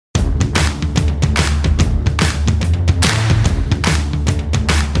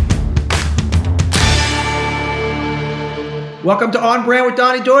Welcome to On Brand with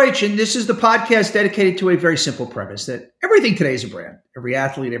Donnie Deutsch, and this is the podcast dedicated to a very simple premise that everything today is a brand. Every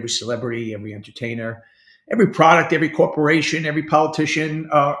athlete, every celebrity, every entertainer, every product, every corporation, every politician,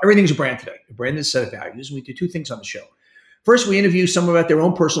 everything's a brand today. A brand is a set of values. We do two things on the show. First, we interview someone about their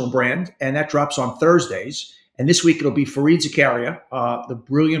own personal brand, and that drops on Thursdays. And this week, it'll be Fareed Zakaria, the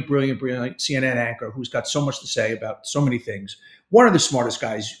brilliant CNN anchor who's got so much to say about so many things. One of the smartest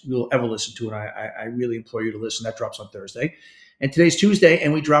guys you'll ever listen to, and I really implore you to listen. That drops on Thursday. And today's Tuesday,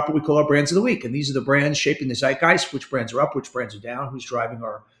 and we drop what we call our brands of the week. And these are the brands shaping the zeitgeist, which brands are up, which brands are down, who's driving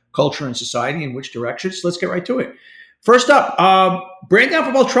our culture and society, in which directions. Let's get right to it. First up, brand down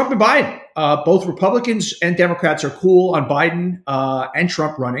for both Trump and Biden. Both Republicans and Democrats are cool on Biden and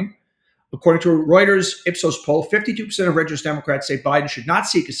Trump running. According to a Reuters Ipsos poll, 52% of registered Democrats say Biden should not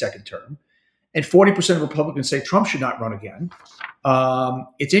seek a second term, and 40% of Republicans say Trump should not run again.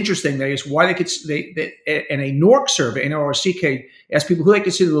 It's interesting. They asked why in a NORC survey, NORCK, asked people who they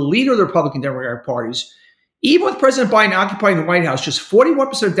consider the leader of the Republican Democratic parties. Even with President Biden occupying the White House, just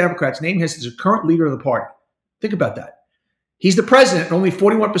 41% of Democrats name him as the current leader of the party. Think about that. He's the president, and only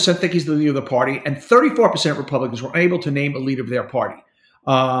 41% think he's the leader of the party, and 34% of Republicans were unable to name a leader of their party.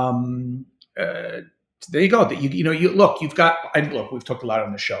 There you go. We've talked a lot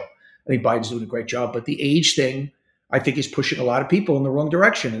on the show. I think Biden's doing a great job, but the age thing, I think, is pushing a lot of people in the wrong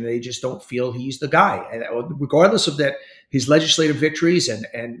direction, and they just don't feel he's the guy. And regardless of that, his legislative victories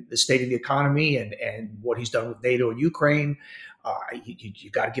and the state of the economy and what he's done with NATO and Ukraine, you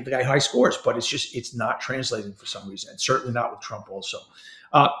got to give the guy high scores. But it's not translating for some reason, and certainly not with Trump also.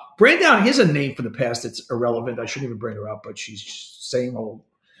 Brand down, here's a name from the past that's irrelevant. I shouldn't even bring her up, but she's saying old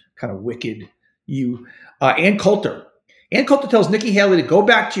kind of wicked Ann Coulter. Ann Coulter tells Nikki Haley to go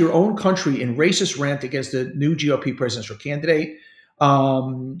back to your own country in racist rant against the new GOP presidential candidate.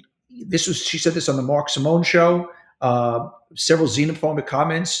 She said this on the Mark Simone show. Several xenophobic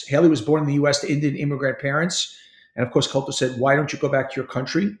comments. Haley was born in the U.S. to Indian immigrant parents. And of course, Coulter said, why don't you go back to your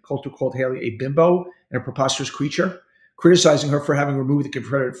country? Coulter called Haley a bimbo and a preposterous creature, criticizing her for having removed the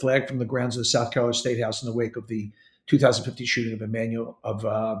Confederate flag from the grounds of the South Carolina State House in the wake of the 2015 shooting of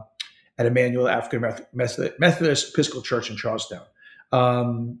at Emmanuel African Methodist Episcopal Church in Charlestown.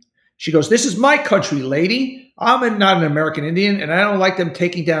 She goes, this is my country, lady. I'm not an American Indian, and I don't like them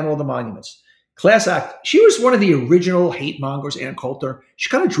taking down all the monuments. Class act. She was one of the original hate mongers, Ann Coulter. She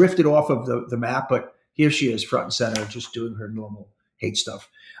kind of drifted off of the map, but here she is, front and center, just doing her normal hate stuff.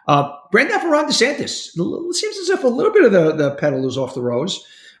 Brand down for Ron DeSantis. It seems as if a little bit of the pedal is off the rose.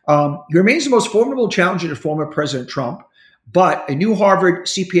 He remains the most formidable challenger to former President Trump, but a new Harvard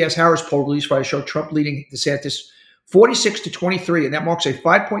CPS Harris poll released Friday showed Trump leading DeSantis 46-23, and that marks a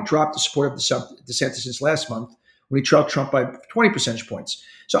 5-point drop to support of DeSantis since last month when he trailed Trump by 20 percentage points.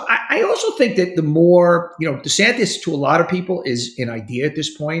 So I also think that the more, DeSantis to a lot of people is an idea at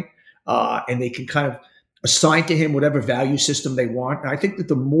this point, and they can kind of assign to him whatever value system they want. And I think that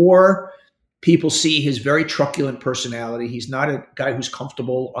the more people see his very truculent personality, he's not a guy who's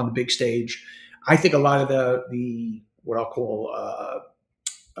comfortable on the big stage. I think a lot of the what I'll call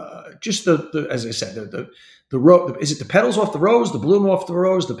as I said, the road, is it the petals off the rose, the bloom off the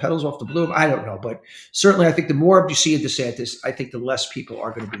rose, the petals off the bloom? I don't know. But certainly I think the more you see of DeSantis, I think the less people are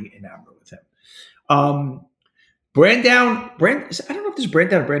going to be enamored with him. Brand down, I don't know if this is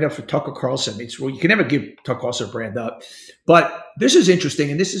brand down or brand up for Tucker Carlson. You can never give Tucker Carlson a brand up. But this is interesting.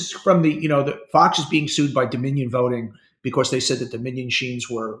 And this is from the Fox is being sued by Dominion Voting because they said that Dominion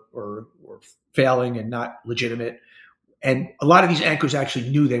machines were failing and not legitimate. And a lot of these anchors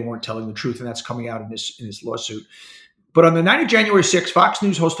actually knew they weren't telling the truth, and that's coming out in this lawsuit. But on the night of January 6th, Fox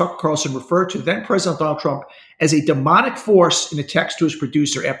News host Tucker Carlson referred to then President Donald Trump as a demonic force in a text to his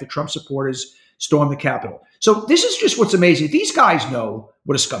producer after Trump supporters stormed the Capitol. So this is just what's amazing. These guys know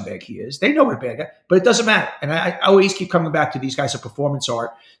what a scumbag he is. They know what a bad guy, but it doesn't matter. And I always keep coming back to these guys of performance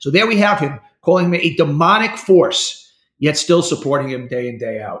art. So there we have him, calling him a demonic force, yet still supporting him day in,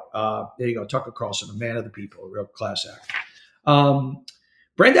 day out. There you go, Tucker Carlson, a man of the people, a real class act.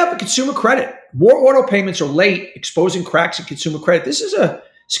 Brand out for consumer credit. More auto payments are late, exposing cracks in consumer credit. This is a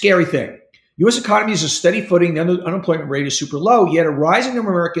scary thing. U.S. economy is a steady footing. The unemployment rate is super low, yet a rising number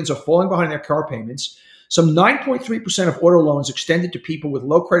of Americans are falling behind their car payments. Some 9.3% of auto loans extended to people with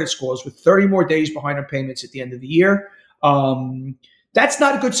low credit scores with 30 more days behind on payments at the end of the year. That's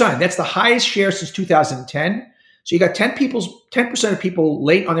not a good sign. That's the highest share since 2010. So you got 10% of people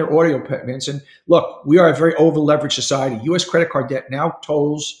late on their auto payments. And look, we are a very over-leveraged society. U.S. credit card debt now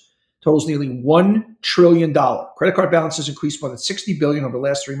totals nearly $1 trillion. Credit card balances increased more than $60 billion over the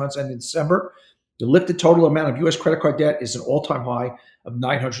last 3 months ending in December. The lifted total amount of U.S. credit card debt is an all-time high of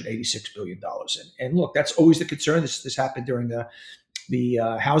 $986 billion. And look, that's always the concern. This happened during the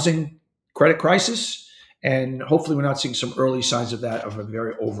housing credit crisis. And hopefully we're not seeing some early signs of that, of a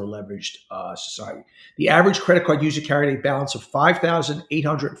very over-leveraged society. The average credit card user carried a balance of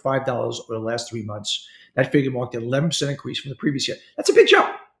 $5,805 over the last 3 months. That figure marked an 11% increase from the previous year. That's a big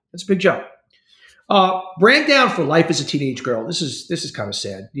jump. That's a big jump. Brand down for life as a teenage girl. This is kind of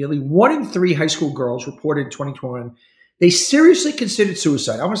sad. Nearly 1 in 3 high school girls reported in 2021 they seriously considered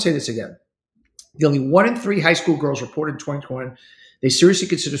suicide. I want to say this again. Nearly 1 in 3 high school girls reported in 2021 they seriously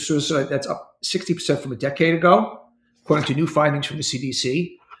considered suicide. That's up 60% from a decade ago, according to new findings from the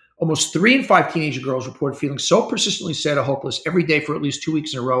CDC. Almost 3 in 5 teenage girls reported feeling so persistently sad or hopeless every day for at least 2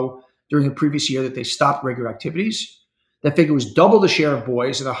 weeks in a row during the previous year that they stopped regular activities. That figure was double the share of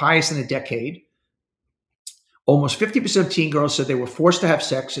boys and the highest in a decade. Almost 50% of teen girls said they were forced to have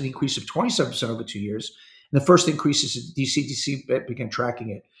sex, an increase of 27% over 2 years. And the first increase is the CDC began tracking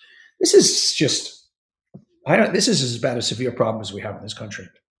it. This is just, this is as bad a severe problem as we have in this country.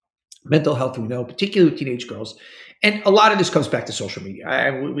 Mental health, we know, particularly with teenage girls. And a lot of this comes back to social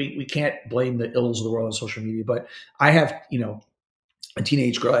media. We can't blame the ills of the world on social media, but I have, a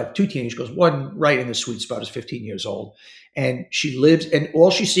teenage girl. I have 2 teenage girls. One right in the sweet spot is 15 years old. And she lives, and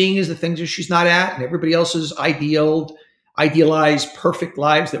all she's seeing is the things that she's not at, and everybody else's idealized perfect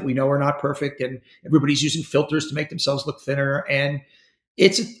lives that we know are not perfect. And everybody's using filters to make themselves look thinner. And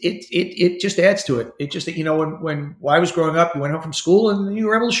it just adds to it. It just, when I was growing up, you went home from school and you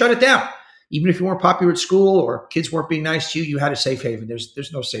were able to shut it down. Even if you weren't popular at school or kids weren't being nice to you, you had a safe haven.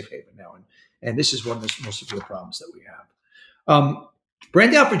 There's no safe haven now. And this is one of the most severe problems that we have.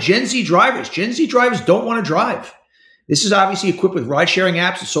 Brand out for Gen Z drivers. Gen Z drivers don't want to drive. This is obviously equipped with ride-sharing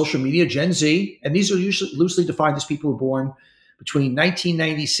apps and social media, Gen Z. And these are usually loosely defined as people who were born between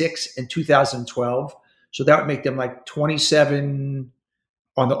 1996 and 2012. So that would make them like 27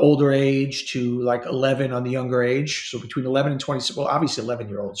 on the older age to like 11 on the younger age. So between 11 and 26, well, obviously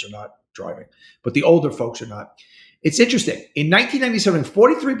 11-year-olds are not driving, but the older folks are not. It's interesting. In 1997,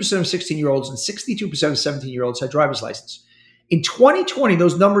 43% of 16-year-olds and 62% of 17-year-olds had driver's license. In 2020,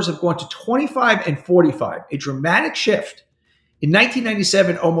 those numbers have gone to 25 and 45, a dramatic shift. In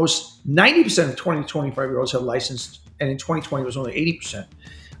 1997, almost 90% of 20 to 25-year-olds had licensed, and in 2020, it was only 80%.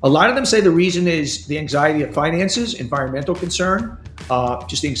 A lot of them say the reason is the anxiety of finances, environmental concern,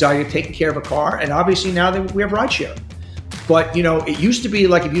 just the anxiety of taking care of a car, and obviously now that we have rideshare. But, it used to be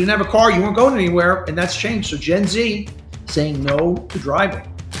like if you didn't have a car, you weren't going anywhere, and that's changed. So Gen Z saying no to driving.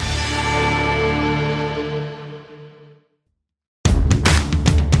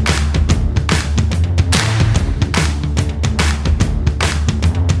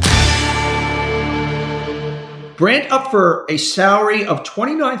 Brand up for a salary of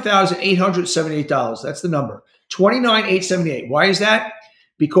 $29,878. That's the number, $29,878. Why is that?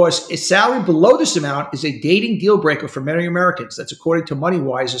 Because a salary below this amount is a dating deal breaker for many Americans. That's according to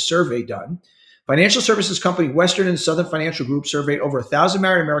MoneyWise, a survey done. Financial services company Western and Southern Financial Group surveyed over 1,000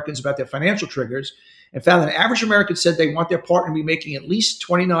 married Americans about their financial triggers and found that an average American said they want their partner to be making at least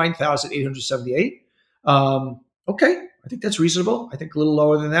 $29,878. Okay, I think that's reasonable. I think a little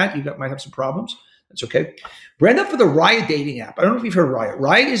lower than that, you might have some problems. That's okay. Brand up for the Riot dating app. I don't know if you've heard of Riot.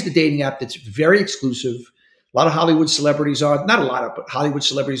 Riot is the dating app that's very exclusive. A lot of Hollywood celebrities on, not a lot of, but Hollywood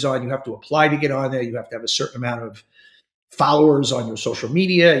celebrities on. You have to apply to get on there. You have to have a certain amount of followers on your social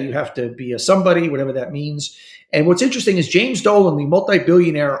media. You have to be a somebody, whatever that means. And what's interesting is James Dolan, the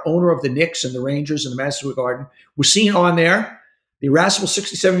multi-billionaire owner of the Knicks and the Rangers and the Madison Square Garden, was seen on there. The irascible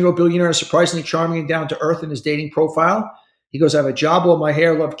 67-year-old billionaire is surprisingly charming and down to earth in his dating profile. He goes, I have a job, love my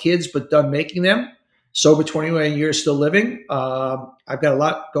hair, love kids, but done making them. Sober 21 years, still living. I've got a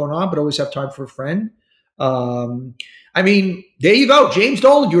lot going on, but always have time for a friend. There you go. James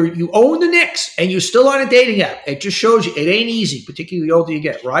Dolan, you own the Knicks and you're still on a dating app. It just shows you it ain't easy, particularly the older you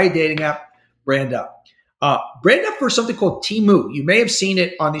get. Riot dating app, brand up. Brand up for something called Temu. You may have seen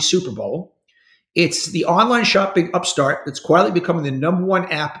it on the Super Bowl. It's the online shopping upstart that's quietly becoming the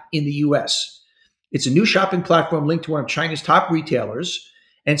 #1 app in the U.S. It's a new shopping platform linked to one of China's top retailers.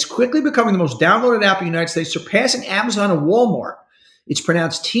 And it's quickly becoming the most downloaded app in the United States, surpassing Amazon and Walmart. It's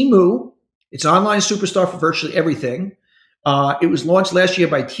pronounced Temu. It's an online superstar for virtually everything. It was launched last year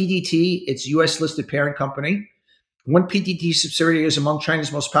by TDT, its U.S.-listed parent company. One PTT subsidiary is among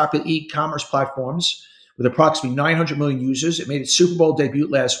China's most popular e-commerce platforms with approximately 900 million users. It made its Super Bowl debut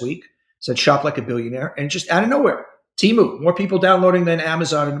last week. It said shop like a billionaire. And just out of nowhere, Temu, more people downloading than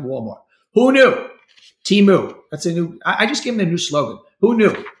Amazon and Walmart. Who knew? Temu. That's a new, I just gave them a new slogan. Who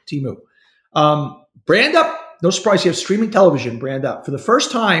knew? Temu. Brand up. No surprise, you have streaming television, brand up. For the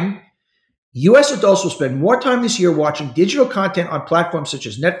first time, U.S. adults will spend more time this year watching digital content on platforms such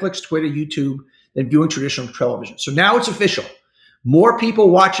as Netflix, Twitter, YouTube than viewing traditional television. So now it's official. More people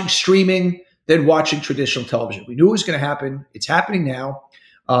watching streaming than watching traditional television. We knew it was going to happen. It's happening now.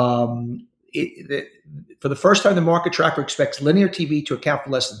 For the first time, the market tracker expects linear TV to account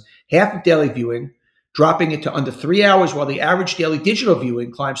for less than half of daily viewing, dropping it to under 3 hours, while the average daily digital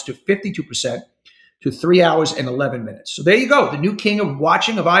viewing climbs to 52% to 3 hours and 11 minutes. So there you go. The new king of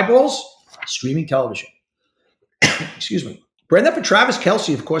watching of eyeballs, streaming television. Excuse me. Bring up for Travis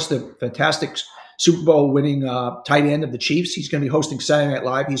Kelce, of course, the fantastic Super Bowl winning tight end of the Chiefs. He's going to be hosting Saturday Night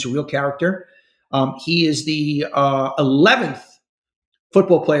Live. He's a real character. He is the 11th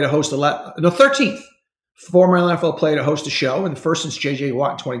football player to host 13th former NFL player to host a show, and the first since J.J.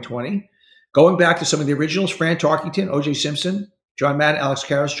 Watt in 2020. Going back to some of the originals, Fran Tarkenton, O.J. Simpson, John Madden, Alex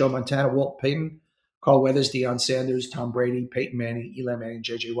Karras, Joe Montana, Walt Payton, Carl Weathers, Deion Sanders, Tom Brady, Peyton Manning, Eli Manning,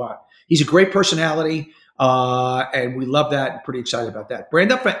 J.J. Watt. He's a great personality, and we love that and pretty excited about that.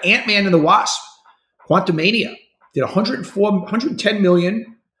 Brand up for Ant-Man and the Wasp. Quantumania did $110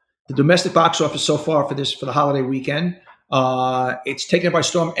 million, the domestic box office so far for the holiday weekend. It's taken it by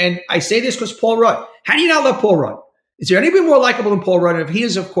storm. And I say this because Paul Rudd. How do you not love Paul Rudd? Is there anybody more likable than Paul Rudd? And if he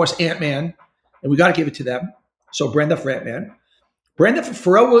is, of course, Ant-Man, and we got to give it to them. So Brenda for Ant-Man. Brenda for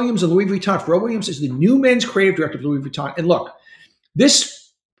Pharrell Williams and Louis Vuitton. Pharrell Williams is the new men's creative director of Louis Vuitton. And look,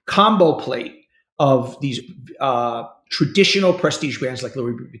 this combo plate of these traditional prestige brands like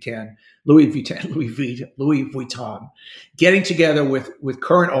Louis Vuitton, getting together with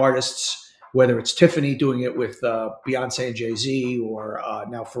current artists, whether it's Tiffany doing it with Beyonce and Jay-Z or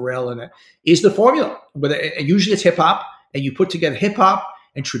now Pharrell, and it is the formula. And usually it's hip hop, and you put together hip hop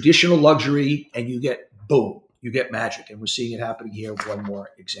and traditional luxury, and you get boom, you get magic. And we're seeing it happening here. One more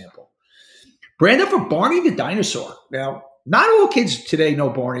example. Brand up for Barney the Dinosaur. Now, not all kids today know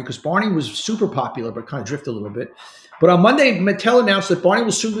Barney because Barney was super popular, but kind of drifted a little bit. But on Monday, Mattel announced that Barney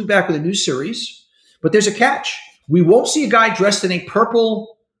will soon be back with a new series. But there's a catch. We won't see a guy dressed in a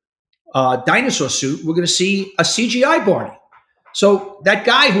purple dinosaur suit. We're going to see a CGI Barney. So that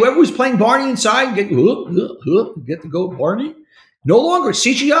guy, whoever was playing Barney inside, get to go Barney. No longer it's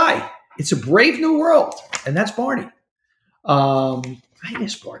CGI. It's a brave new world, and that's Barney. I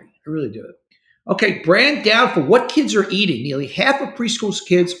miss Barney. I really do. Okay, brand down for what kids are eating. Nearly half of preschool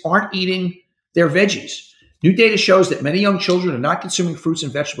kids aren't eating their veggies. New data shows that many young children are not consuming fruits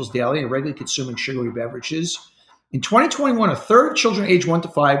and vegetables daily and regularly consuming sugary beverages. In 2021, a third of children aged 1 to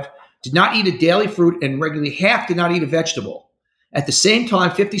 5 did not eat a daily fruit, and regularly half did not eat a vegetable. At the same time,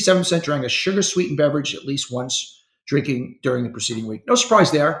 57% drank a sugar-sweetened beverage at least once drinking during the preceding week. No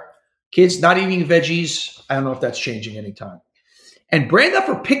surprise there. Kids not eating veggies. I don't know if that's changing anytime. And brand up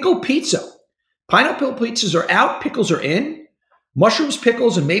for pickle pizza. Pineapple pizzas are out. Pickles are in. Mushrooms,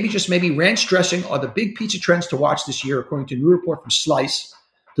 pickles, and maybe just maybe ranch dressing are the big pizza trends to watch this year, according to a new report from Slice,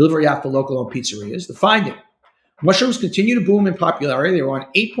 delivery app for local-owned pizzerias. The finding: mushrooms continue to boom in popularity. They were on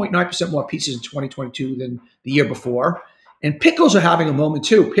 8.9% more pizzas in 2022 than the year before. And pickles are having a moment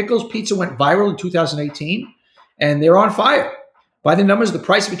too. Pickles pizza went viral in 2018, and they're on fire. By the numbers, the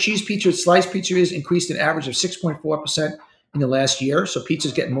price of a cheese pizza at Slice Pizzerias increased an average of 6.4% in the last year. So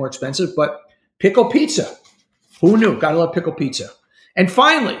pizza's getting more expensive, but pickle pizza. Who knew? Gotta love pickle pizza. And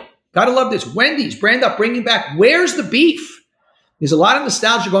finally, gotta love this. Wendy's brand up, bringing back Where's the Beef? There's a lot of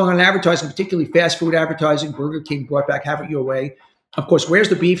nostalgia going on in advertising, particularly fast food advertising. Burger King brought back Have It Your Way. Of course, Where's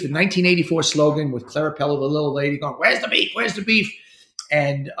the Beef? The 1984 slogan with Clara Pello, the little lady, going, Where's the beef? Where's the beef?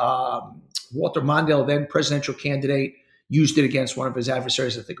 And Walter Mondale, then presidential candidate, used it against one of his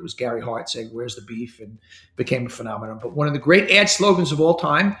adversaries. I think it was Gary Hart, saying, Where's the beef? And became a phenomenon. But one of the great ad slogans of all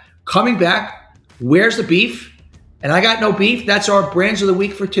time, coming back, Where's the Beef? And I got no beef. That's our brands of the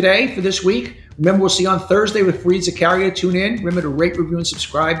week for today, for this week. Remember, we'll see you on Thursday with Fareed Zakaria. Tune in. Remember to rate, review, and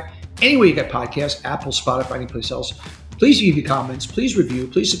subscribe anywhere you get podcasts, Apple, Spotify, anyplace else. Please leave your comments. Please review.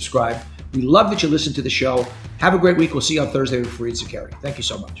 Please subscribe. We love that you listen to the show. Have a great week. We'll see you on Thursday with Fareed Zakaria. Thank you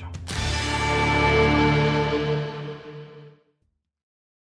so much.